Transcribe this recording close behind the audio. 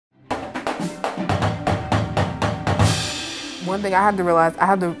One thing I had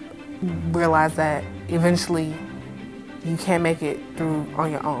to realize that eventually you can't make it through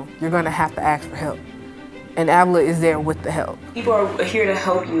on your own. You're gonna have to ask for help. And Avila is there with the help. People are here to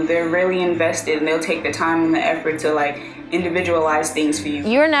help you. They're really invested and they'll take the time and the effort to individualize things for you.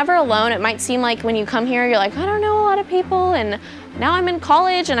 You're never alone. It might seem like when you come here, you're like, I don't know a lot of people, and now I'm in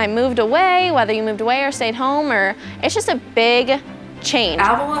college and I moved away, whether you moved away or stayed home, or it's just a big change.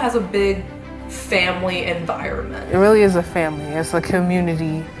 Avila has a big family environment. It really is a family. It's a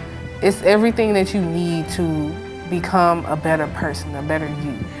community. It's everything that you need to become a better person, a better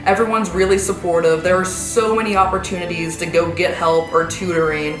you. Everyone's really supportive. There are so many opportunities to go get help or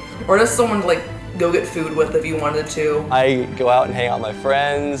tutoring, or just someone to go get food with if you wanted to. I go out and hang out with my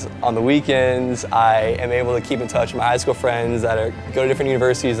friends on the weekends. I am able to keep in touch with my high school friends that go to different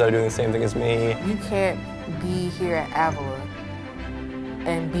universities that are doing the same thing as me. You can't be here at Avila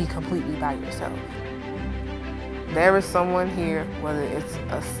and be completely by yourself. There is someone here, whether it's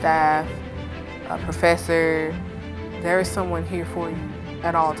a staff, a professor, there is someone here for you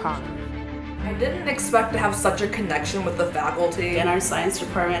at all times. I didn't expect to have such a connection with the faculty. In our science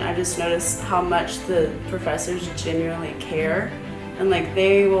department, I just noticed how much the professors genuinely care. And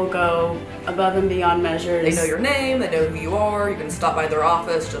they will go above and beyond measures. They know your name, they know who you are, you can stop by their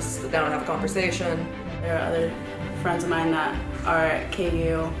office, just sit down and have a conversation. There are other friends of mine that are at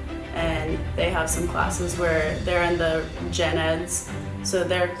KU, and they have some classes where they're in the gen eds, so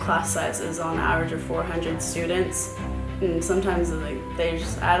their class size is on average of 400 students. And sometimes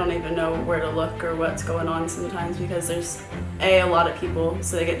I don't even know where to look or what's going on sometimes, because there's A, a lot of people,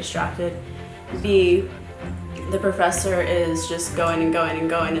 so they get distracted. B, the professor is just going and going and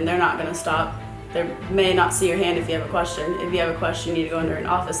going, and they're not going to stop. They may not see your hand if you have a question. If you have a question, you need to go during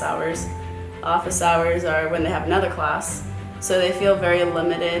office hours. Office hours are when they have another class. So they feel very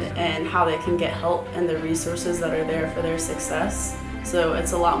limited in how they can get help and the resources that are there for their success. So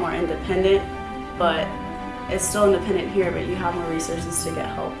it's a lot more independent, but it's still independent here, but you have more resources to get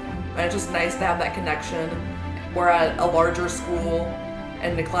help. And it's just nice to have that connection. We're at a larger school,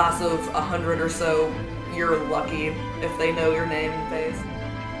 and in a class of 100 or so, you're lucky if they know your name and face.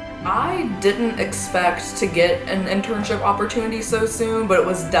 I didn't expect to get an internship opportunity so soon, but it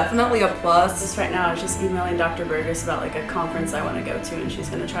was definitely a plus. Just right now, I was just emailing Dr. Burgess about a conference I want to go to, and she's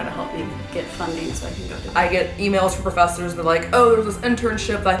going to try to help me get funding so I can go to it. I get emails from professors that are like, oh, there's this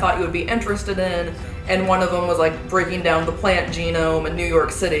internship that I thought you would be interested in, and one of them was breaking down the plant genome in New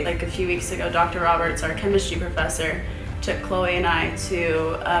York City. A few weeks ago, Dr. Roberts, our chemistry professor, took Chloe and I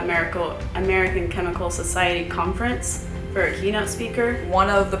to American Chemical Society conference for a keynote speaker. One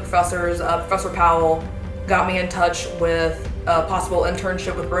of the professors, Professor Powell, got me in touch with a possible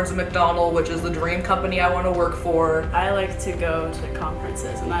internship with Burns & McDonnell, which is the dream company I want to work for. I like to go to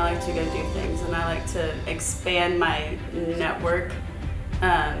conferences, and I like to go do things, and I like to expand my network.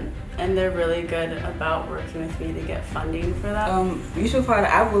 And they're really good about working with me to get funding for that. You should apply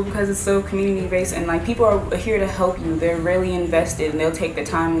to Avila because it's so community based, and people are here to help you. They're really invested, and they'll take the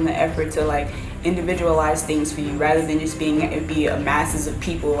time and the effort to individualize things for you rather than just be a masses of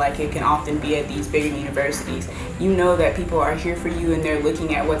people like it can often be at these bigger universities. You know that people are here for you and they're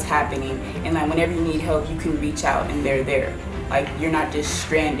looking at what's happening, and whenever you need help, you can reach out and they're there. You're not just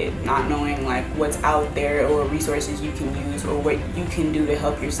stranded, not knowing what's out there or resources you can use or what you can do to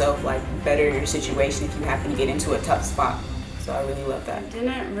help yourself better your situation if you happen to get into a tough spot. So I really love that. I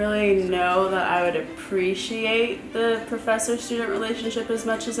didn't really know that I would appreciate the professor-student relationship as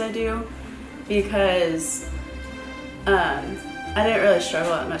much as I do, because I didn't really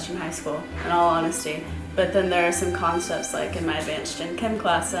struggle that much in high school, in all honesty. But then there are some concepts in my advanced gen chem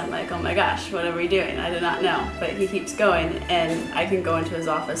class that I'm like, oh my gosh, what are we doing? I did not know. But he keeps going, and I can go into his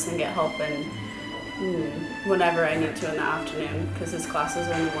office and get help whenever I need to in the afternoon, because his classes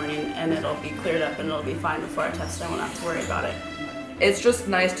are in the morning, and it'll be cleared up and it'll be fine before I test. I won't have to worry about it. It's just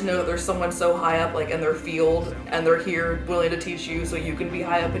nice to know that there's someone so high up in their field, and they're here willing to teach you so you can be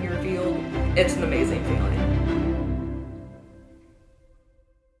high up in your field. It's an amazing feeling.